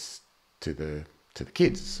give this to the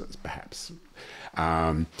kids, perhaps?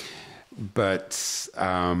 But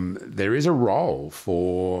there is a role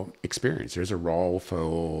for experience. There is a role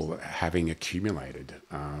for having accumulated,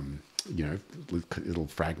 little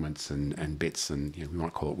fragments and bits, and we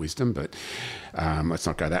might call it wisdom, but let's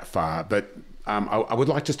not go that far. But I would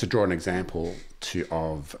like just to draw an example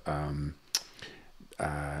of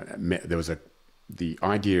there was the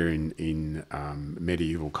idea in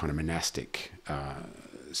medieval kind of monastic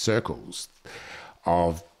circles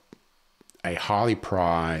of a highly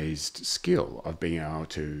prized skill of being able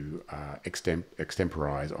to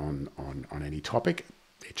extemporize on any topic.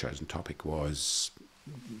 Their chosen topic was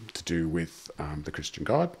to do with the Christian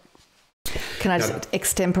God. Can I just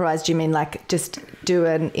extemporize? Do you mean like just do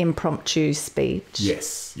an impromptu speech?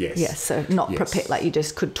 Yes. So not prepared, like you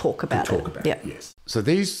just could talk about it. Yes. So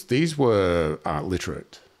these were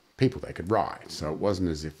literate people. They could write. So it wasn't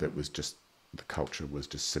as if it was just the culture was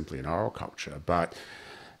just simply an oral culture, but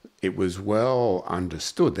it was well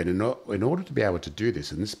understood that in order to be able to do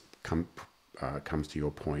this, and this comes to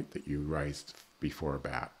your point that you raised before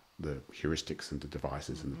about the heuristics and the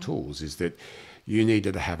devices and the tools, is that you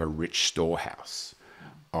needed to have a rich storehouse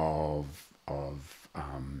of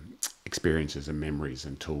experiences and memories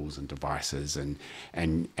and tools and devices, and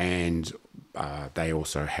they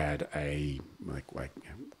also had a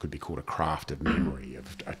could be called a craft of memory,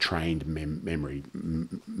 of a trained memory,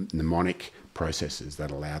 mnemonic processes that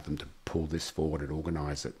allowed them to pull this forward and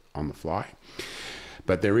organize it on the fly.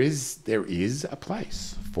 But there is a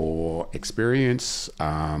place for experience,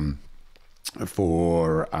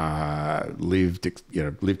 for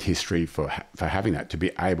lived history, for having that, to be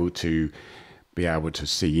able to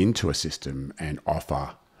see into a system and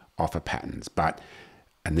offer patterns.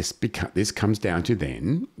 And this comes down to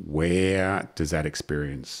then, where does that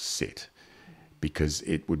experience sit? Because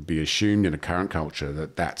it would be assumed in a current culture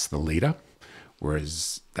that that's the leader,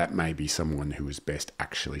 whereas that may be someone who is best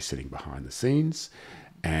actually sitting behind the scenes,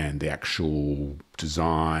 and the actual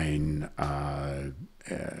design. And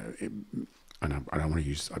I don't want to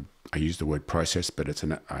use. I use the word process, but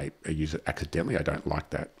I use it accidentally. I don't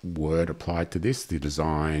like that word applied to this. The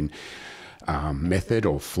design method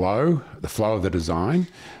or flow, the flow of the design,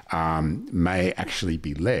 may actually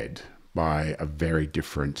be led by a very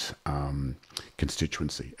different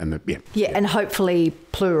constituency, and and hopefully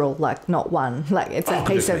plural, like not one, like it's a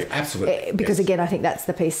piece of absolutely, because again, I think that's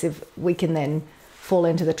the piece of we can then fall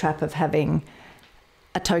into the trap of having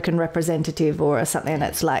a token representative or something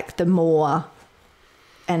that's like the more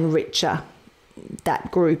and richer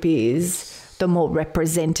that group is, the more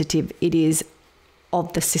representative it is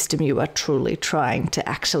of the system you are truly trying to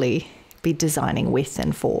actually be designing with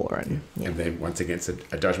and for. And then once again, it's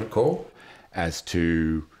a judgment call as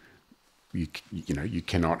to you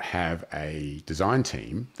cannot have a design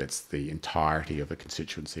team that's the entirety of the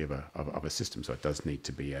constituency of a system. So it does need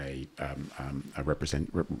to be a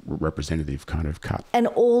representative kind of cut. And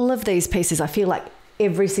all of these pieces, I feel like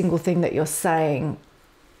every single thing that you're saying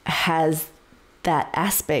has that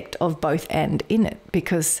aspect of both and in it,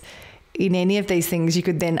 because in any of these things, you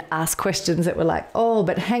could then ask questions that were like, oh,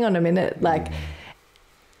 but hang on a minute. Like,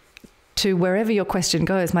 to wherever your question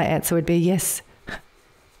goes, my answer would be yes.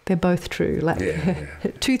 they're both true. Like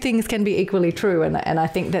two things can be equally true. And I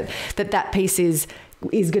think that piece is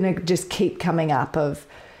going to just keep coming up of,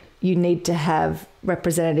 you need to have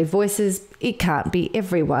representative voices. It can't be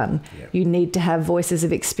everyone. Yeah. You need to have voices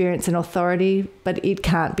of experience and authority, but it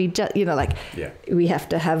can't be just, we have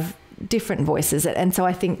to have different voices. And so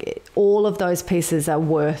I think all of those pieces are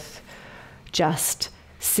worth just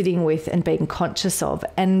sitting with and being conscious of.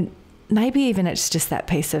 And maybe even it's just that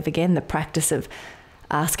piece of, again, the practice of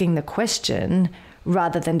asking the question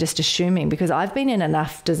rather than just assuming, because I've been in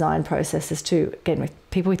enough design processes too, again,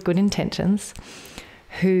 with people with good intentions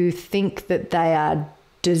who think that they are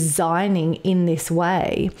designing in this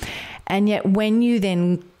way. And yet when you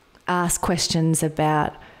then ask questions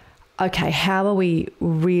about, okay, how are we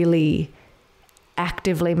really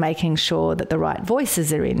actively making sure that the right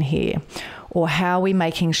voices are in here? Or how are we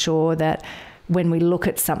making sure that when we look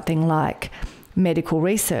at something like medical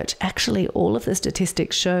research, actually all of the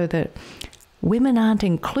statistics show that women aren't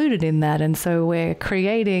included in that. And so we're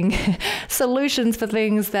creating solutions for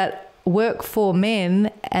things that work for men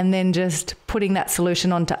and then just putting that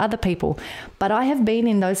solution onto other people. But I have been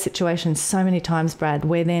in those situations so many times, Brad,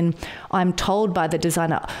 where then I'm told by the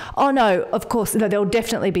designer, oh no, of course, no, there'll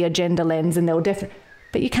definitely be a gender lens and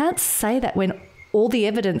but you can't say that when all the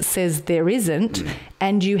evidence says there isn't,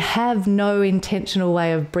 and you have no intentional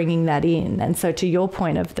way of bringing that in. And so to your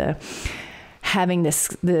point of having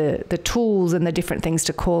the tools and the different things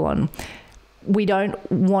to call on, we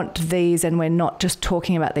don't want these, and we're not just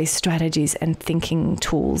talking about these strategies and thinking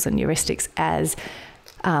tools and heuristics as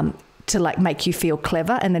to make you feel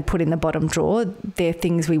clever and then put in the bottom drawer. They're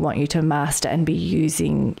things we want you to master and be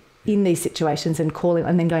using in these situations and calling,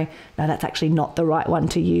 and then going, no, that's actually not the right one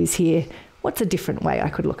to use here. What's a different way I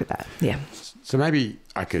could look at that? Yeah. So maybe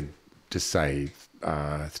I could just say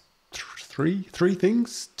three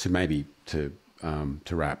things to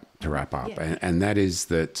wrap up, yeah. and that is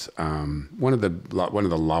that one of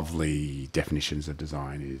the lovely definitions of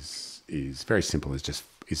design is very simple.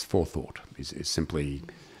 Is forethought. Is simply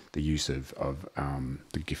the use of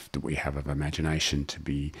the gift that we have of imagination to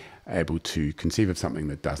be able to conceive of something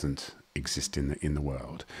that doesn't exist in the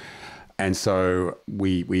world. And so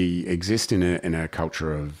we exist in a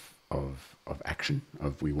culture of action.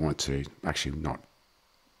 We want to actually not.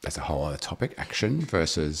 That's a whole other topic. Action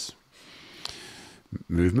versus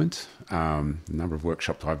movement. A number of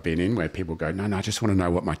workshops I've been in where people go, no, I just want to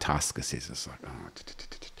know what my task is. It's like,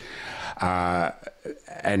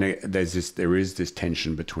 and there is this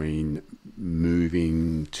tension between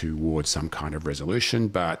moving towards some kind of resolution,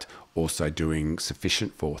 but also doing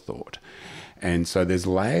sufficient forethought. And so there's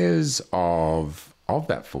layers of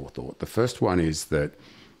that forethought. The first one is that,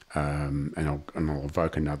 and I'll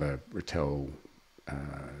evoke another Rattel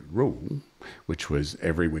rule, which was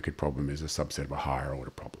every wicked problem is a subset of a higher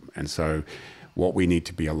order problem. And so what we need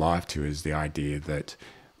to be alive to is the idea that,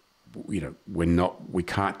 we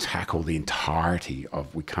can't tackle the entirety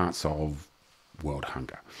we can't solve world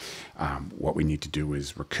hunger. What we need to do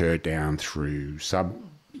is recur down through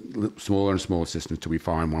smaller and smaller systems till we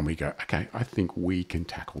find one we go, okay, I think we can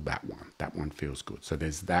tackle that one. That one feels good. So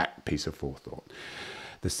there's that piece of forethought.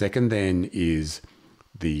 The second then is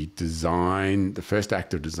the design. The first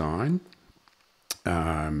act of design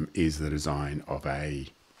is the design of a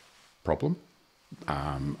problem,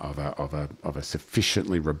 of a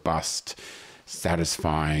sufficiently robust,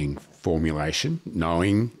 satisfying formulation,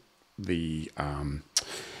 knowing that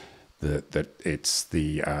it's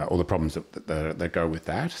all the problems that go with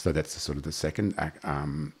that. So that's sort of the second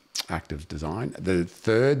act of design. The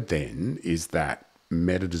third then is that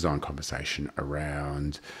meta design conversation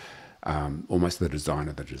around almost the design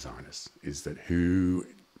of the designers. Is that who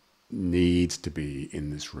needs to be in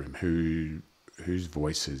this room? Whose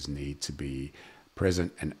voices need to be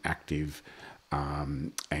present and active,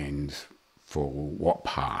 and for what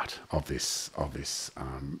part of this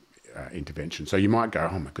intervention? So you might go,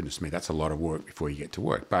 oh my goodness me, that's a lot of work before you get to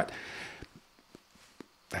work, but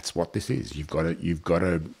that's what this is. You've got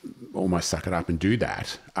to almost suck it up and do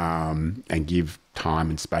that, and give time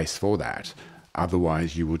and space for that.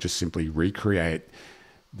 Otherwise, you will just simply recreate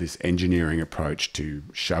this engineering approach to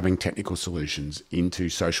shoving technical solutions into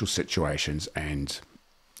social situations, and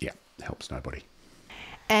helps nobody.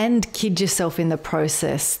 And kid yourself in the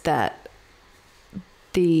process that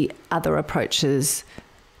the other approaches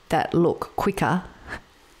that look quicker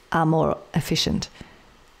are more efficient.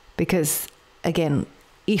 Because again,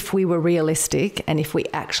 if we were realistic and if we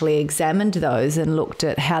actually examined those and looked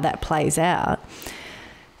at how that plays out,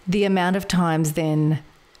 the amount of times then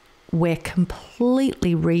we're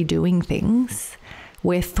completely redoing things,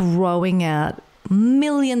 we're throwing out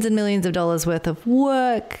millions and millions of dollars worth of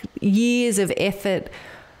work, years of effort,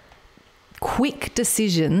 quick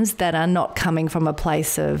decisions that are not coming from a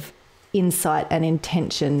place of insight and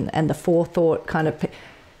intention and the forethought kind of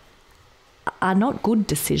are not good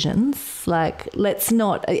decisions. Like, let's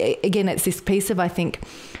not, again, it's this piece of, I think,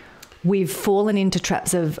 we've fallen into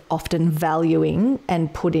traps of often valuing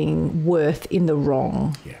and putting worth in the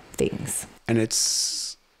wrong things. And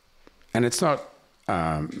it's not,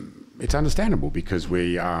 it's understandable because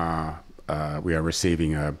we are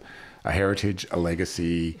receiving a heritage, a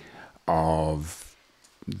legacy of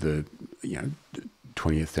the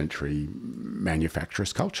 20th century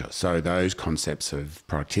manufacturous culture. So those concepts of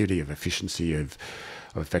productivity, of efficiency, of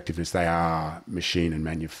effectiveness, they are machine and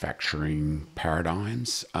manufacturing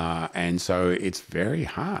paradigms. And so it's very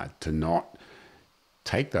hard to not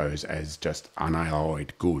take those as just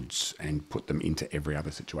unalloyed goods and put them into every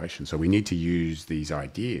other situation. So we need to use these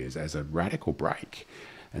ideas as a radical break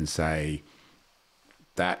and say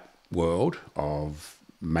that world of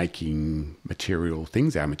making material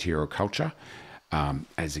things, our material culture,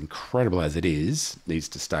 as incredible as it is, needs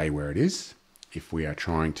to stay where it is. If we are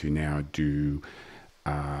trying to now do,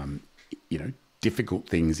 difficult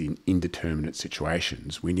things in indeterminate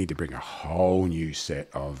situations, we need to bring a whole new set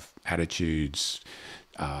of attitudes,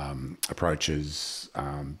 approaches,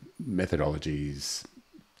 methodologies,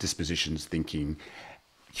 dispositions, thinking,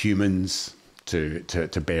 humans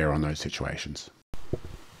to bear on those situations.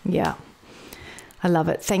 Yeah, I love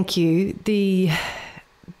it. Thank you.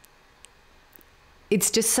 It's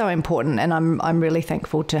just so important, and I'm really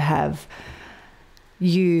thankful to have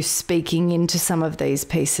you speaking into some of these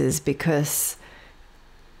pieces because,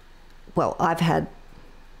 well, I've had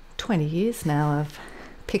 20 years now of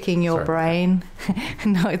picking your brain.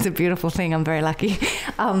 No, it's a beautiful thing. I'm very lucky.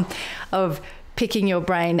 Of picking your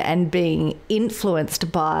brain and being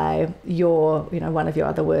influenced by your, one of your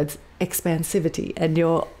other words, expansivity and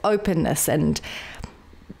your openness. And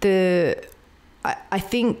I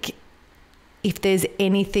think if there's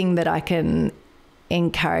anything that I can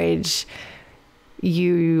encourage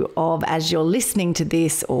you of as you're listening to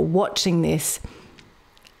this or watching this,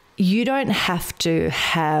 you don't have to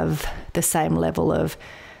have the same level of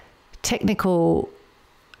technical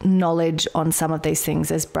knowledge on some of these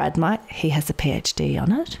things as Brad might. He has a PhD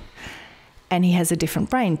on it and he has a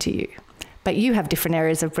different brain to you, but you have different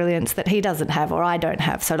areas of brilliance that he doesn't have or I don't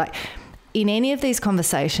have. So like in any of these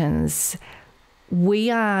conversations,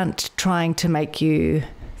 we aren't trying to make you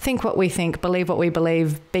think what we think, believe what we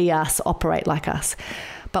believe, be us, operate like us.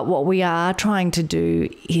 But what we are trying to do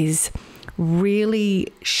is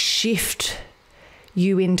really shift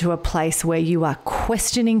you into a place where you are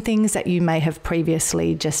questioning things that you may have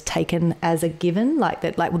previously just taken as a given,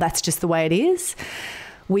 well, that's just the way it is.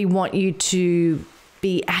 We want you to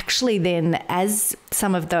be actually then, as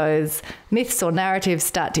some of those myths or narratives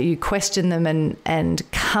start to, you question them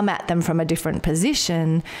and come at them from a different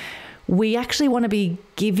position, we actually want to be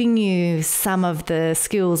giving you some of the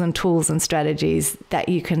skills and tools and strategies that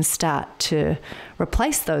you can start to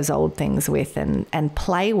replace those old things with and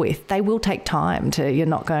play with. They will take time you're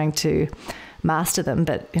not going to master them.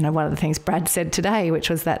 But, one of the things Brad said today, which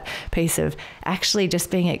was that piece of actually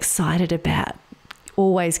just being excited about,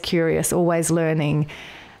 always curious, always learning,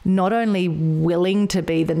 not only willing to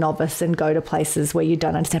be the novice and go to places where you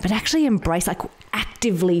don't understand, but actually embrace,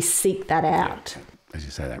 actively seek that out. Yeah. As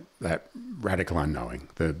you say, that radical unknowing.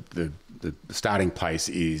 The starting place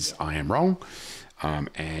is I am wrong,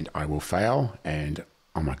 and I will fail, and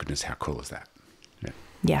oh my goodness, how cool is that?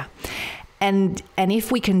 Yeah. And if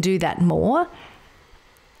we can do that more,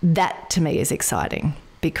 that to me is exciting,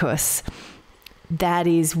 because that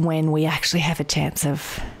is when we actually have a chance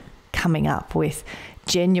of coming up with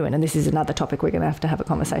genuine, and this is another topic we're going to have a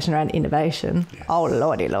conversation around, innovation. Yes. Oh,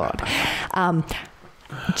 Lordy Lord.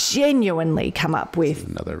 Genuinely come up with...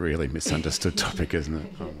 Another really misunderstood topic, isn't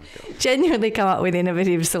it? Oh my God. Genuinely come up with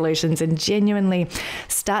innovative solutions and genuinely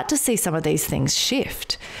start to see some of these things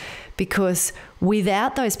shift. Because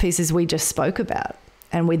without those pieces we just spoke about,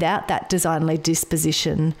 and without that design-led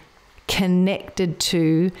disposition connected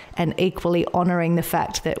to and equally honouring the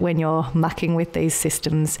fact that when you're mucking with these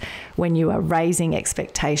systems, when you are raising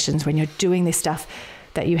expectations, when you're doing this stuff,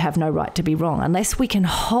 that you have no right to be wrong. Unless we can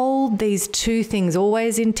hold these two things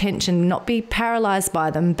always in tension, not be paralysed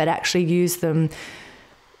by them, but actually use them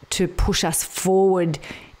to push us forward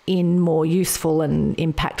in more useful and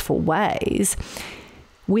impactful ways.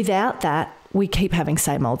 Without that, we keep having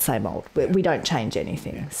same old, same old. We don't change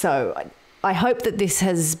anything. Yeah. So I hope that this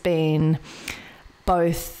has been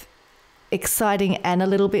both exciting and a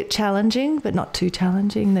little bit challenging, but not too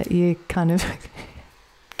challenging, that you kind of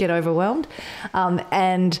get overwhelmed.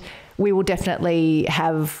 And we will definitely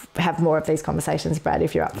have more of these conversations, Brad,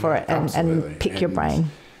 if you're up for it, and pick your brain.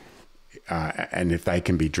 And if they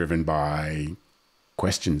can be driven by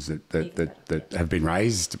questions that have been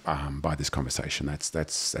raised by this conversation,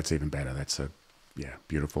 that's even better. That's a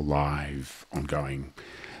beautiful, live, ongoing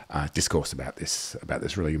discourse about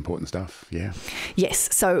this really important stuff. Yeah. Yes.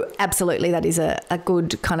 So absolutely, that is a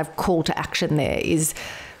good kind of call to action. There is,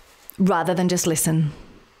 rather than just listen.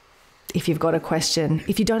 If you've got a question,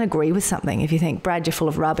 if you don't agree with something, if you think, Brad, you're full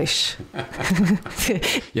of rubbish.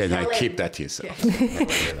 Yeah, no, keep that to yourself.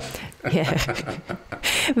 Yeah.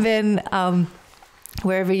 Then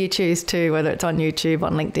wherever you choose to, whether it's on YouTube,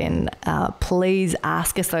 on LinkedIn, please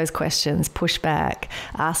ask us those questions, push back,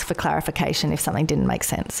 ask for clarification if something didn't make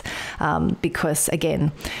sense. Because,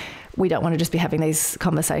 again, we don't want to just be having these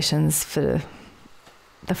conversations for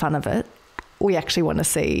the fun of it. We actually want to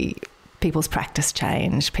see people's practice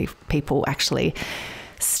change, people actually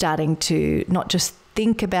starting to not just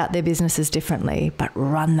think about their businesses differently, but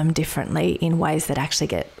run them differently in ways that actually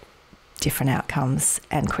get different outcomes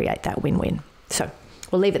and create that win-win. So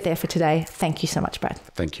we'll leave it there for today. Thank you so much, Brad.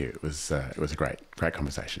 Thank you. It was a great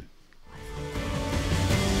conversation.